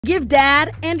Give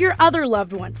dad and your other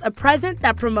loved ones a present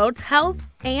that promotes health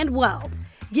and wealth.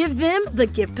 Give them the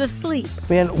gift of sleep.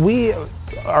 Man, we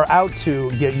are out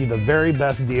to get you the very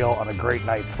best deal on a great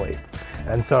night's sleep.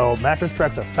 And so Mattress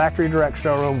Direct's a factory direct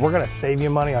showroom. We're gonna save you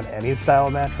money on any style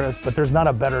of mattress, but there's not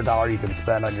a better dollar you can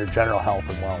spend on your general health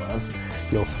and wellness.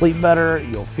 You'll sleep better,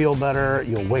 you'll feel better,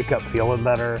 you'll wake up feeling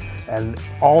better, and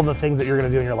all the things that you're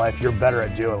gonna do in your life, you're better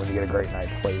at doing when you get a great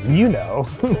night's sleep. You know.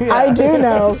 I do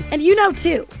know. And you know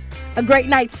too, a great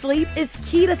night's sleep is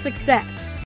key to success.